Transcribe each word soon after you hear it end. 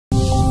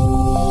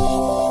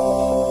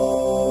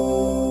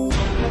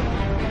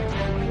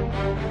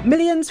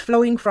Millions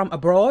flowing from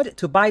abroad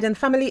to Biden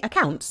family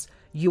accounts.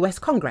 U.S.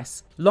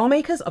 Congress.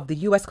 Lawmakers of the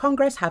U.S.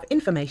 Congress have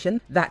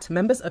information that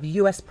members of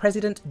U.S.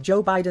 President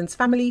Joe Biden's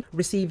family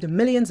received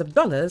millions of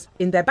dollars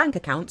in their bank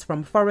accounts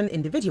from foreign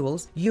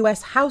individuals,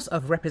 U.S. House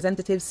of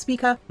Representatives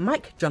Speaker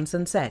Mike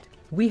Johnson said.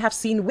 We have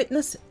seen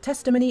witness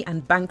testimony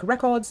and bank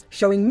records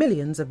showing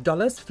millions of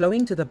dollars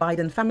flowing to the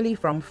Biden family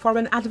from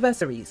foreign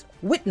adversaries.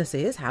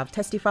 Witnesses have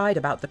testified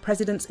about the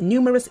president's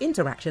numerous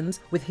interactions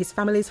with his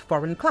family's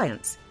foreign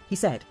clients, he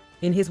said.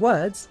 In his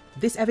words,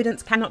 this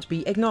evidence cannot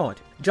be ignored.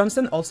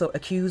 Johnson also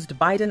accused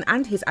Biden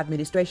and his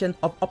administration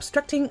of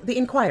obstructing the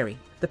inquiry.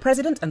 The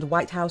president and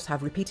White House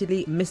have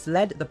repeatedly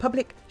misled the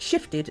public,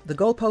 shifted the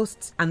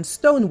goalposts, and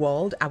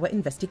stonewalled our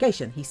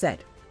investigation, he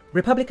said.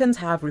 Republicans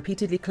have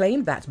repeatedly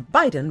claimed that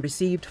Biden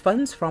received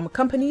funds from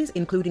companies,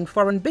 including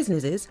foreign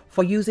businesses,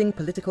 for using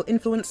political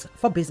influence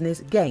for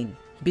business gain.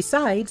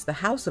 Besides, the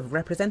House of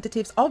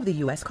Representatives of the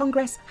U.S.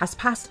 Congress has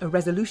passed a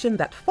resolution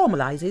that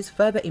formalizes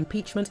further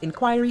impeachment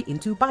inquiry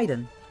into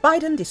Biden.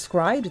 Biden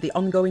described the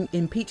ongoing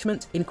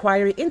impeachment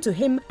inquiry into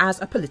him as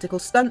a political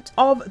stunt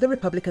of the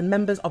Republican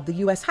members of the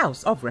U.S.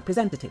 House of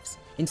Representatives.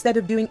 Instead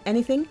of doing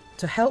anything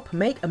to help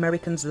make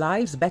Americans'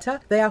 lives better,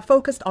 they are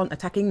focused on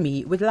attacking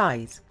me with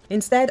lies.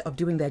 Instead of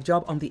doing their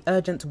job on the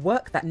urgent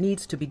work that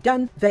needs to be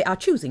done, they are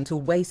choosing to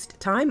waste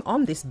time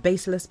on this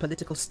baseless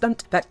political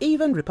stunt that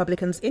even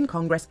Republicans in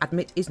Congress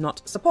admit is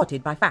not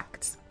supported by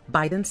facts,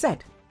 Biden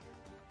said.